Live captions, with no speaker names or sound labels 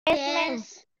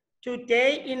Yes.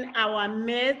 Today in our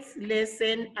maths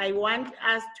lesson, I want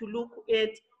us to look at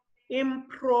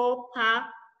improper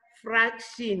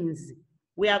fractions.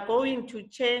 We are going to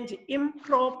change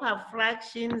improper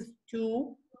fractions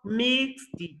to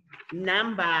mixed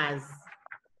numbers.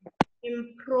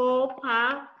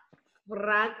 Improper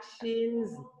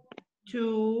fractions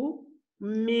to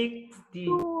mixed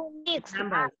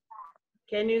numbers.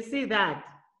 Can you see that?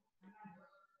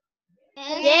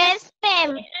 Yes,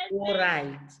 ma'am. All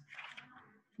right.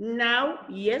 Now,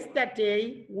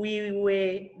 yesterday we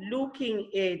were looking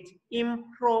at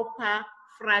improper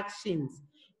fractions.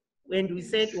 When we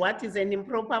said what is an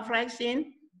improper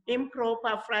fraction?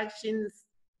 Improper fractions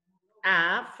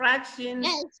are fractions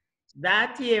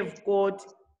that have got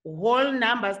whole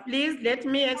numbers. Please let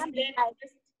me explain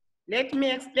first. Let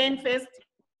me explain first.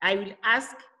 I will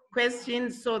ask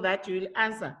questions so that you will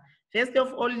answer. First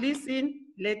of all, listen,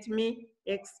 let me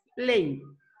explain.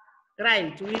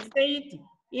 Right, we said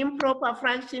improper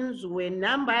fractions were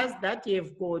numbers that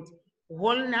have got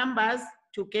whole numbers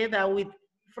together with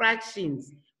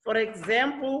fractions. For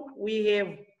example, we have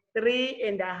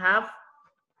 3.5.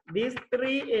 This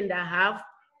 3.5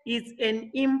 is an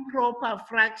improper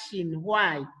fraction.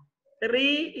 Why?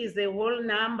 3 is a whole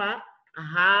number,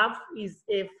 half is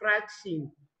a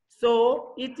fraction.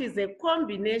 So it is a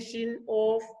combination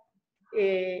of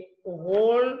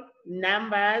whole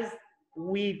numbers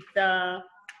with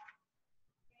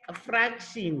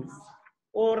fractions.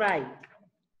 All right.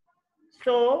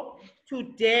 So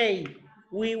today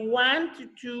we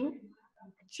want to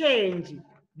change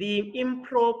the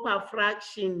improper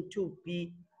fraction to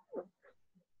be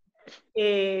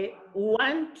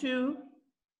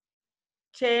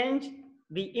change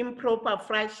the improper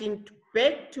fraction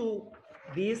back to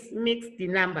this mixed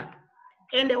number.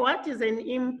 And what is an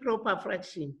improper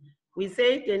fraction? We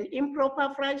said an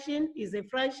improper fraction is a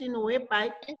fraction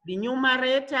whereby the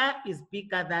numerator is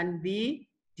bigger than the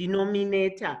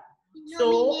denominator.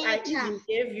 So I even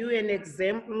gave you an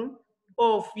example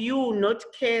of you not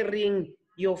carrying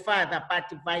your father,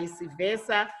 but vice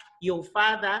versa, your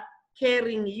father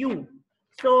carrying you.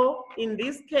 So in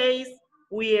this case,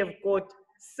 we have got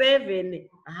 7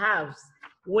 halves,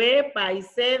 whereby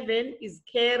 7 is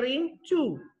carrying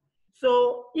 2.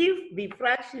 So if the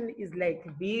fraction is like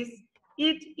this,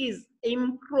 it is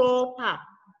improper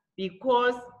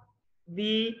because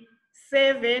the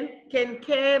 7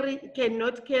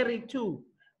 cannot carry 2,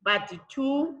 but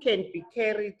 2 can be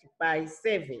carried by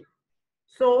 7.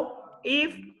 So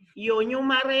if your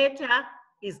numerator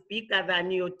is bigger than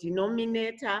your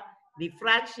denominator, the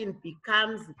fraction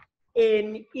becomes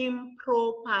an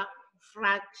improper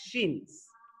fraction.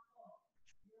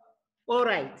 All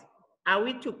right. Are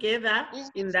we together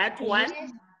in that one?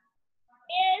 Yes,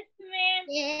 ma'am.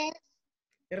 Yes.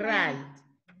 Right.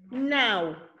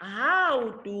 Now,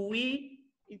 how do we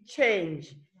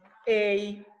change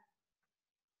a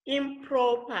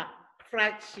improper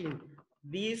fraction,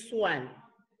 this one,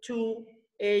 to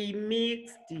a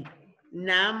mixed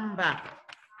number?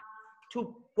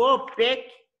 To go back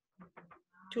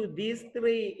to this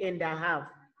 3.5.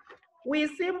 We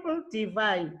simply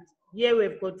divide. Here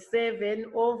we've got 7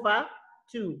 over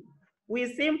 2. We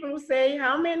simply say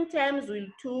how many times will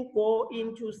 2 go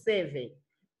into 7?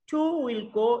 2 will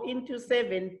go into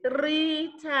 7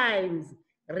 3 times.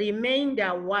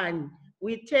 Remainder 1.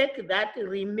 We take that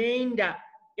remainder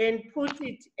and put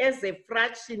it as a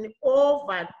fraction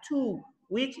over 2,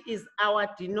 which is our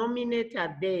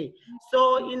denominator there.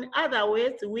 So in other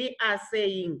words, we are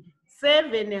saying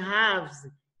 7 halves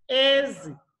as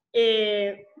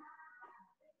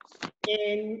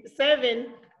and 7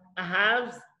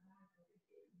 halves.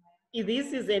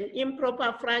 This is an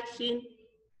improper fraction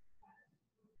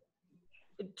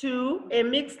to a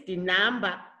mixed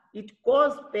number. It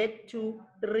goes back to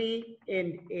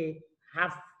 3.5.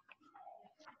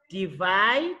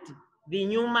 Divide the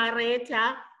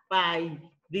numerator by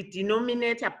the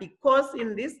denominator, because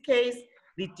in this case,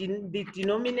 the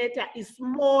denominator is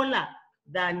smaller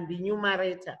than the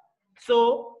numerator.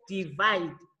 So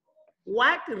divide.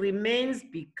 What remains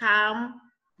become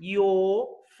your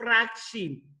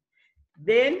fraction.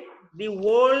 Then the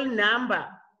whole number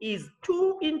is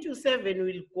 2 into 7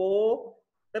 will go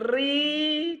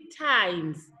 3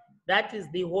 times. That is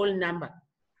the whole number.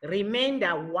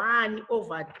 Remainder 1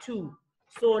 over 2.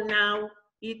 So now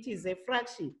it is a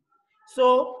fraction.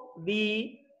 So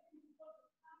the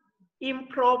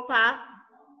improper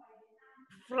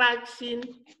fraction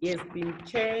has been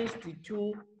changed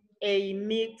to a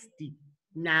mixed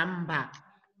number.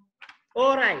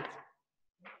 All right.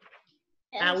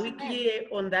 Yes, are we clear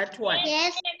on that one?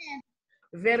 Yes.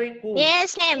 Very good.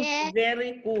 Yes, ma'am.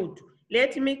 Very good.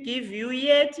 Let me give you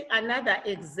yet another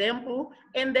example,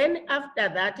 and then after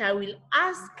that, I will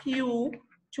ask you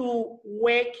to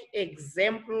work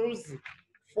examples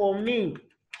for me.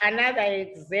 Another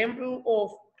example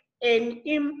of an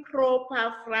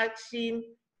improper fraction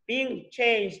being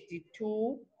changed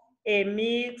to a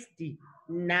mixed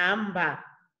number.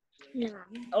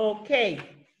 Okay,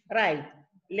 right.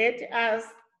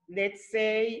 Let's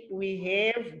say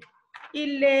we have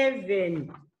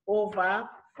 11 over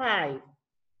 5.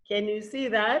 Can you see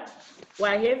that?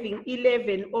 We're having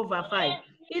 11 over 5.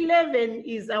 11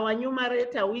 is our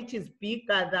numerator, which is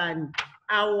bigger than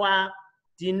our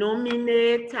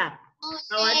denominator.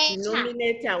 Our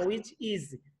denominator, which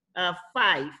is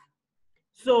 5.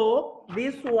 So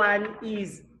this one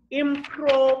is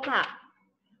improper.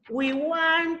 We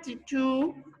want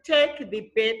to take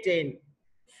the pattern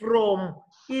from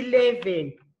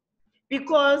 11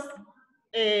 because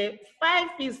 5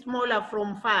 is smaller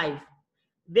from 5.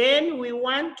 Then we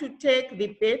want to take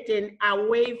the pattern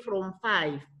away from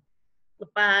 5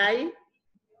 by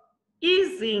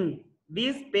easing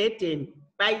this pattern,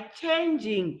 by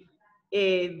changing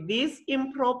this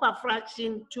improper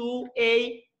fraction to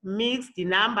a mixed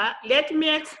number. Let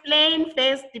me explain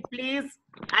first, please.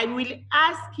 I will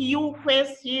ask you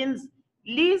questions.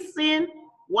 Listen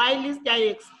while I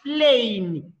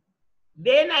explain.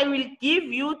 Then I will give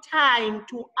you time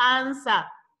to answer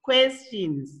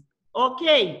questions.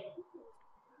 Okay?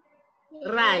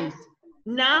 Yes. Right.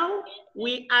 Now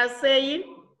we are saying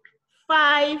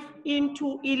 5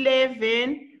 into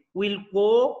 11 will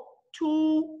go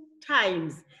 2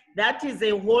 times. That is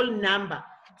a whole number.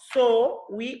 So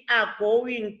we are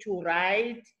going to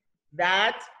write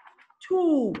that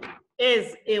 2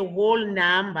 is a whole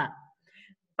number.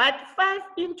 But 5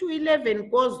 into 11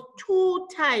 goes 2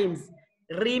 times,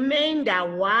 remainder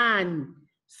 1.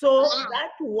 So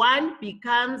that 1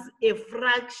 becomes a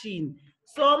fraction.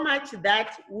 So much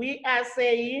that we are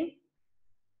saying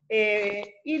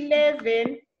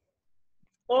 11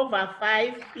 over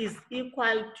 5 is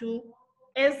equal to,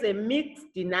 as a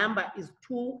mixed number, is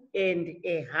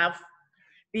 2.5.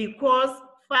 Because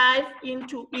 5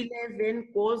 into 11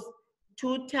 goes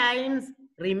 2 times,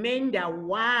 remainder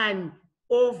 1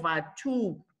 over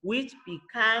 2, which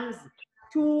becomes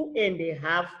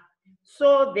 2.5.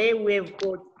 So there we've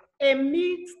got a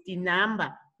mixed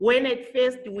number. When at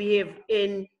first we have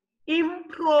an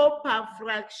improper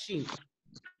fraction.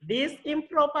 This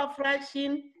improper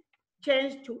fraction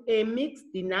changed to a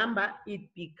mixed number, it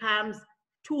becomes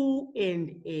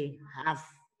 2.5.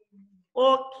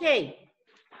 Okay.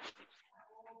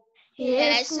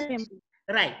 Yes.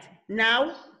 Right.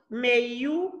 Now, may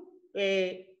you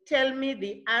tell me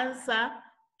the answer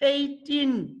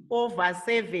 13 over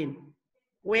 7.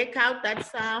 Work out that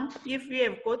sum. If you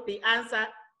have got the answer,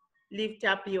 lift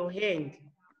up your hand.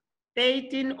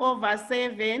 13 over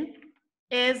 7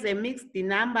 as a mixed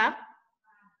number.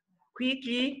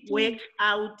 Quickly work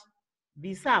out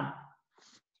the sum.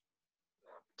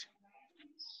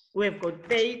 We've got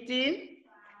 13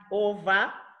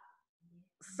 over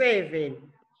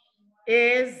 7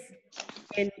 is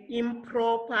an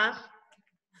improper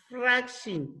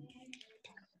fraction.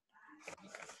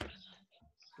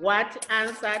 What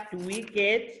answer do we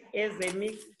get as a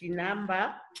mixed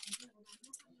number?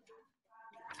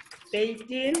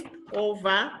 13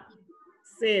 over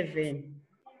 7.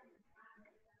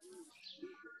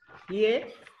 Here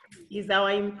is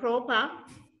our improper.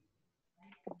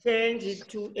 Change it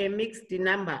to a mixed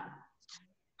number.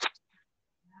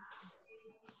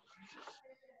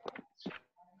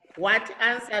 What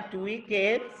answer do we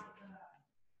get?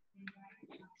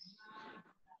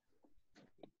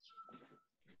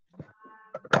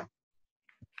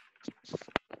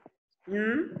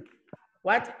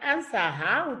 What answer?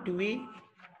 How do we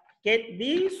get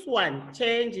this one?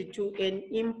 Change it to an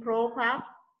improper.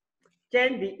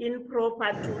 Change the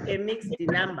improper to a mixed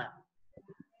number.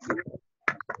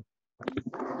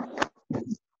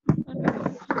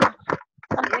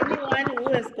 Anyone who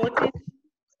has got it?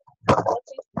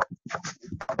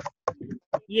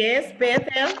 Yes,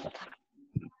 Bethel?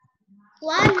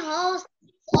 1 whole 6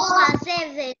 over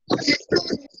 7.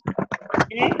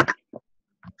 Okay.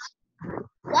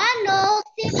 1 whole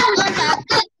 6 over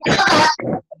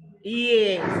 7.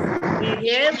 Yes, we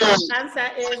have the answer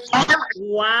is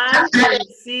 1 and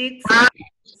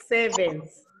 6/7.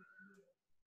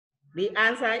 The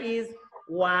answer is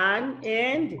 1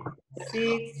 and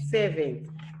 6/7.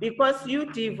 Because you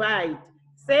divide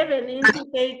 7 into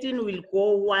 13 will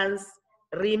go once,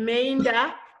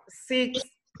 remainder 6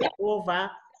 over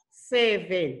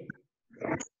 7.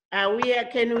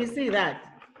 Can we see that?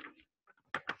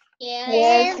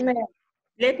 Yes, ma'am.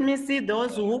 Let me see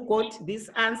those who got this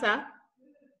answer.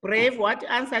 Brave, what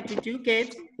answer did you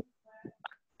get?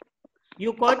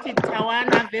 You got it,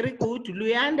 Tawana, very good.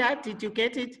 Luyanda, did you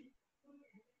get it?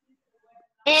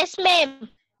 Yes, ma'am.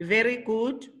 Very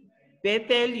good.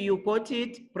 Bethel, you got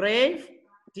it. Brave,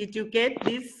 did you get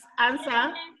this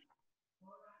answer?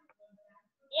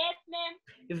 Yes, ma'am.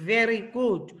 Very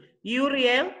good.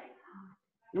 Uriel,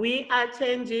 we are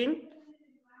changing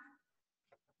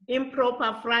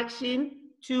improper fraction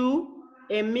to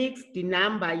a mixed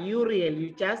number. Uriel,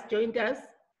 you just joined us.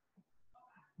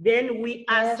 Then we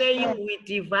are saying we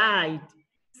divide.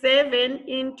 7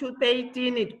 into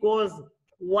 13, it goes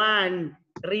 1.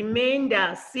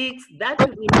 Remainder 6, that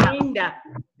remainder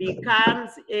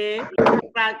becomes a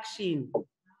fraction.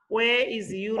 Where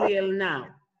is Uriel now?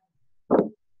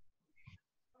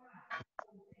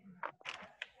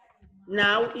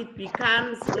 Now it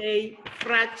becomes a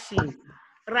fraction.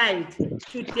 Right,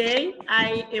 today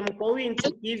I am going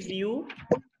to give you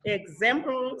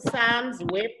example sums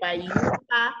whereby you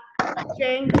are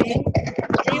changing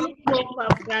improper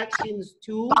fractions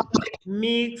to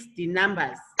mixed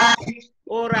numbers.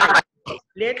 All right,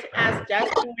 let us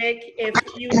just make a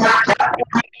few.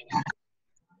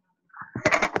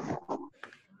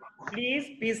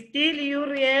 Please be still,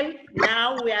 Uriel.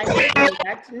 Now we are having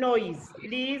that noise,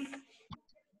 please.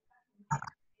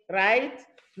 Right?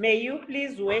 May you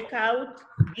please work out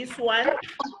this one,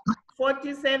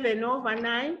 47 over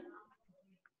 9.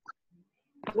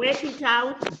 Work it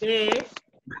out there,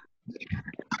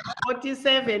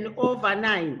 47 over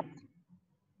 9.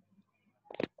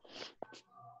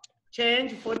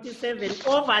 Change 47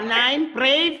 over 9,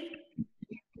 Brave.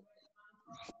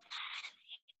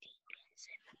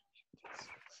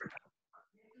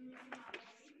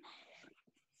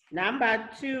 Number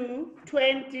 2,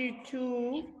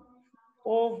 22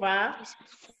 over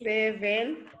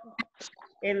 7.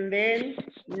 And then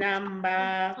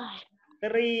number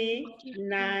 3,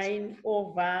 9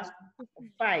 over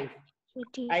 5.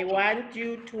 I want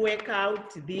you to work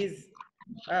out these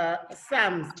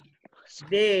sums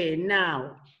there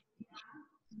now.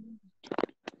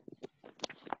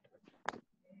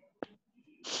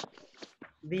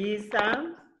 These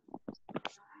sums.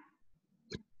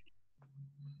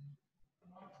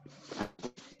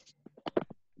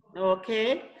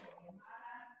 Okay.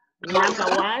 Number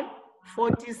 1,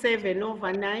 47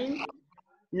 over 9.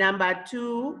 Number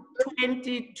 2,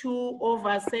 22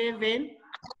 over 7.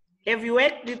 Have you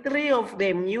worked the 3 of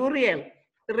them, Uriel?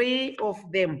 3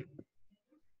 of them.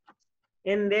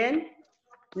 And then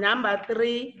number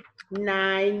 3,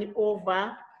 9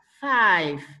 over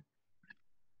 5.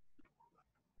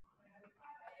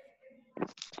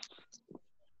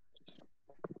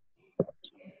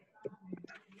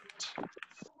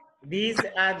 These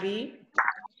are the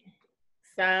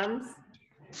sums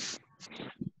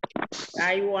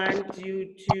I want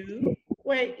you to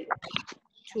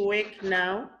work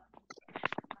now.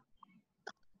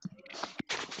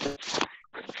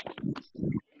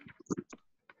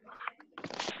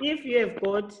 If you have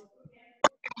got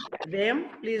them,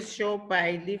 please show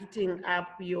by lifting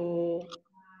up your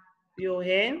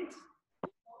hand.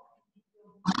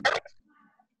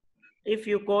 If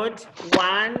you got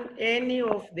one, any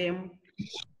of them.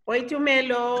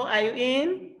 Oitumelo, are you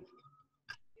in?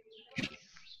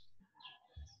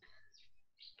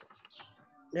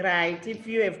 Right, if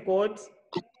you have got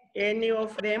any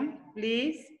of them,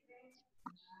 please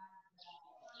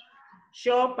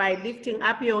show by lifting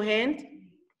up your hand.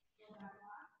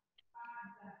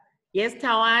 Yes,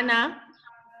 Tawana.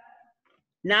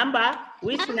 Number,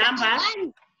 which number?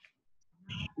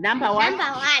 Number what?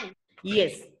 Number 1.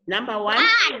 Yes, number 1.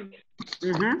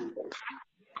 1.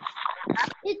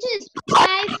 It is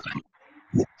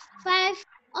 5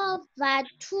 over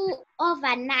 2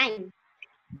 over 9.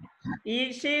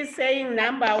 She's saying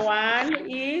number 1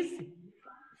 is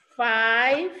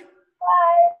 5.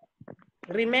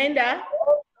 Remainder?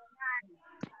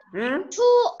 2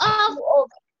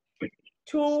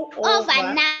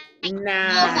 over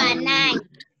 9.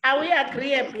 Are we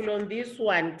agreeable on this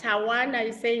one? Tawana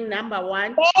is saying number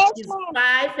 1 is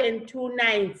 5 and 2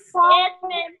 9s. Yes,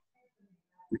 ma'am.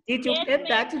 Did you get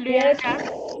that, Luanda?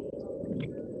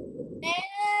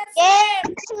 Yes,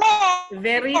 ma'am.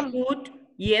 Very good.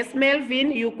 Yes,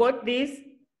 Melvin, you got this?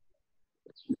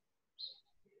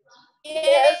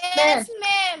 Yes,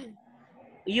 ma'am.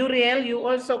 Uriel, you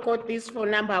also got this for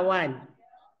number 1.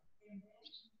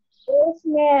 Yes,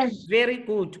 ma'am. Very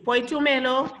good.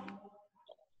 Poitumelo.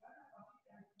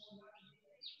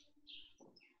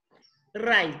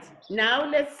 Right. Now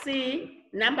let's see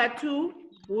number 2.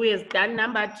 Who has done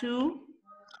number 2?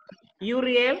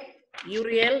 Uriel.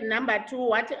 Uriel, number 2,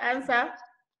 what answer?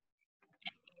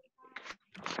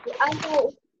 The answer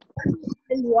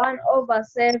is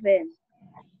 1/7.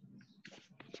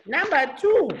 Number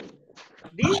 2,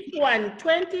 this one,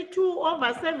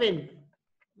 22/7.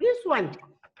 This one.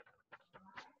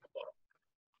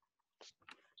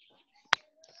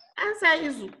 Answer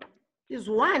is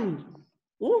 1.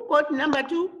 Who got number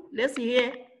 2? Let's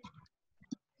hear.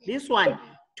 This one,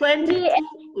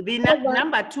 22, the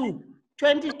number 2,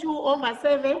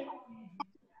 22/7.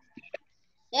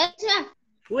 Yes, ma'am.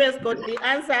 Who has got the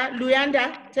answer?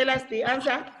 Luyanda, tell us the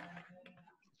answer.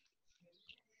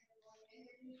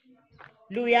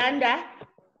 Luyanda.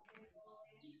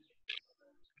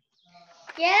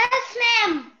 Yes,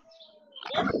 ma'am.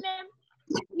 Yes, ma'am.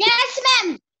 Yes,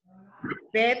 ma'am.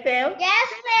 Bethel. Yes,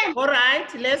 ma'am. All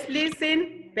right, let's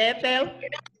listen. Bethel.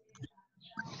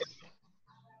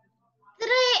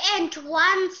 3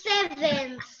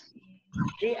 1/7.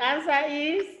 The answer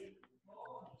is?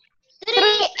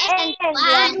 3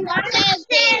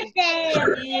 1/7.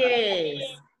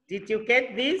 Yes. Did you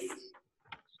get this?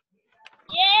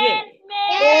 Yes,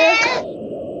 ma'am. Yes.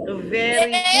 Very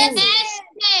good. Yes,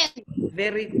 ma'am.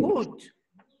 Very good.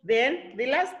 Then the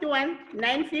last one,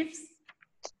 9/5.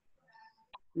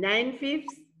 9/5.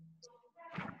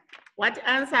 What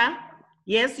answer?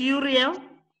 Yes, Uriel.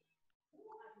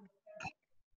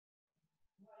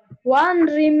 1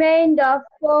 remainder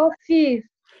 4/5.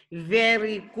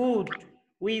 Very good.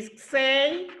 We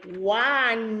say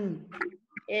 1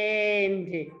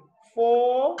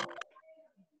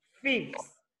 4/5.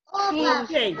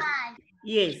 Okay.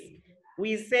 Yes.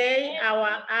 We say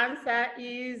our answer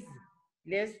is,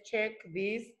 let's check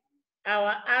this.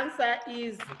 Our answer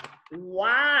is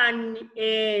 1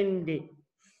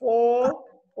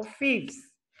 4/5.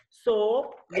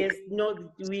 So there's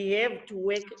no, we have to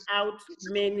work out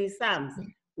many sums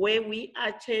where we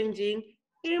are changing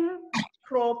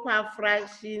improper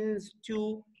fractions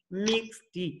to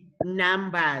mixed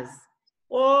numbers.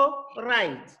 All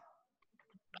right.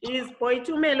 Is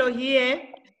Poitumelo here?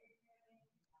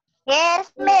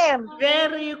 Yes, ma'am.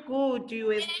 Very good. You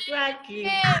were struggling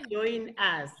to join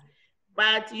us.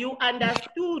 But you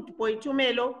understood,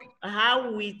 Poitumelo,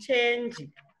 how we change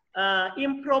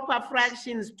improper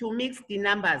fractions to mixed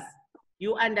numbers.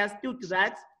 You understood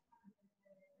that?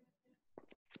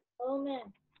 Oh,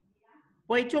 ma'am.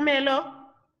 Poitumelo?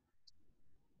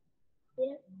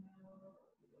 Yes.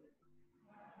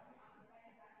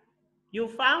 You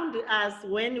found us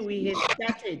when we had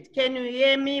started. Can you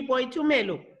hear me,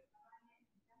 Poitumelo?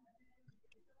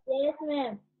 Yes,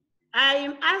 ma'am. I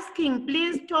am asking,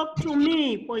 please talk to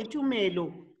me,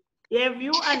 Poitumelo. Have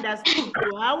you understood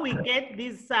how we get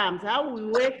these sums, how we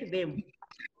work them?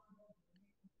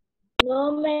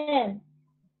 No, ma'am.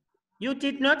 You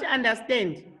did not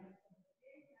understand?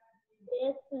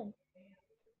 Yes, ma'am.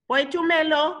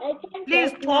 Poitumelo,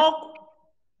 please talk.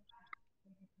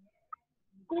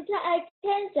 Teacher, I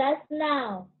came just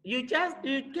now. You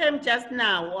came just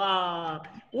now.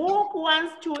 Who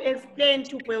wants to explain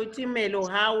to Poitumelo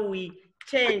how we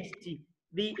changed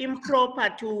the improper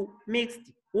to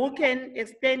mixed? Who can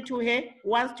explain to her?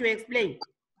 Wants to explain?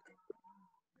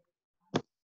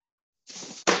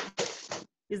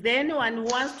 Is there anyone who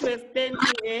wants to explain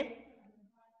to her?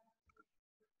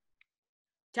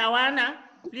 Tawana,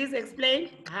 please explain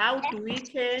how do we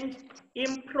change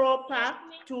improper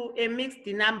to a mixed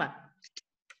number?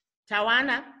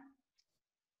 Tawana?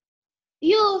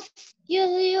 You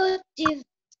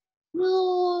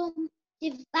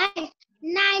divide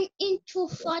 9 into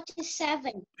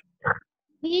 47,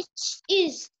 which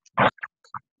is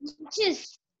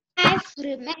 5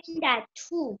 remainder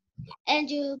 2, and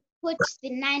you put the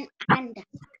 9 under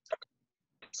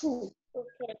 2.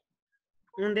 Okay.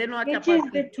 And then what Which about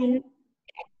is the 2?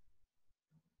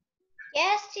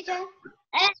 Yes, teacher.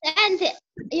 And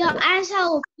your answer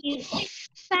will be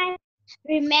 5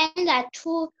 remainder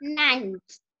 2 9.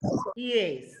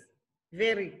 Yes,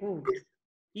 very good.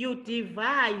 You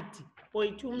divide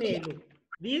Poitumelo.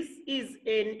 This is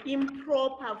an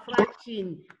improper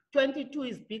fraction. 22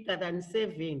 is bigger than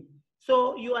 7.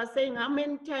 So you are saying how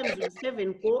many times will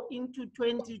 7 go into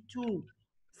 22?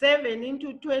 7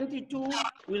 into 22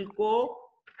 will go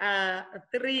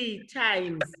 3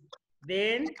 times.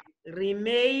 Then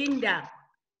remainder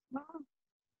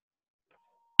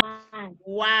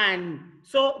 1.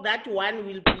 So that 1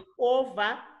 will be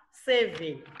over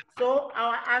 7. So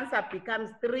our answer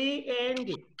becomes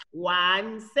 3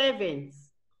 1/7.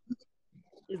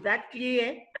 Is that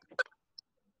clear?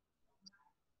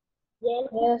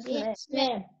 Yes,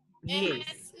 ma'am.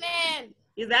 Yes, ma'am.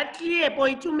 Is that clear,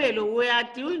 Poitumelo? We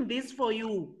are doing this for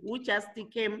you, who just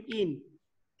came in.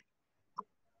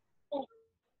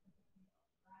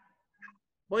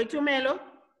 Boitumelo,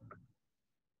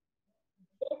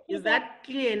 is that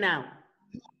clear now?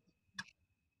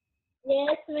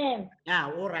 Yes, ma'am.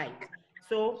 All right.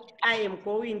 So I am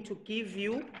going to give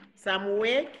you some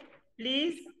work.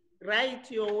 Please write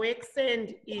your work,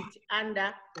 send it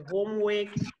under homework,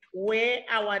 where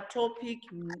our topic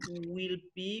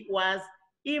was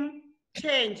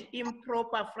change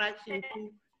improper fraction to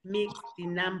mixed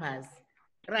numbers.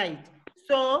 Right.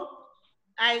 So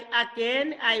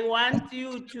I want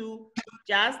you to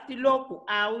just log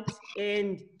out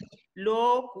and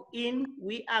log in.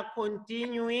 We are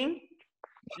continuing.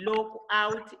 Log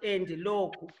out and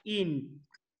log in.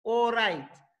 All right.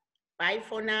 Bye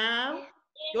for now.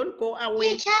 Don't go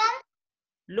away. Teacher.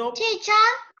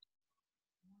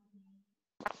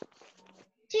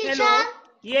 Hello.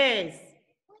 Yes.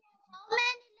 How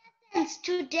many lessons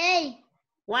today?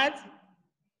 What?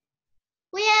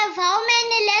 We have how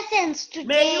many lessons today?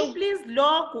 May you please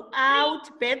log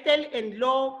out, Bethel, and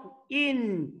log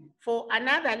in for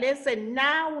another lesson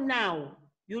now.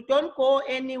 You don't go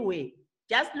anywhere.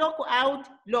 Just log out,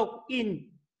 log in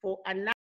for another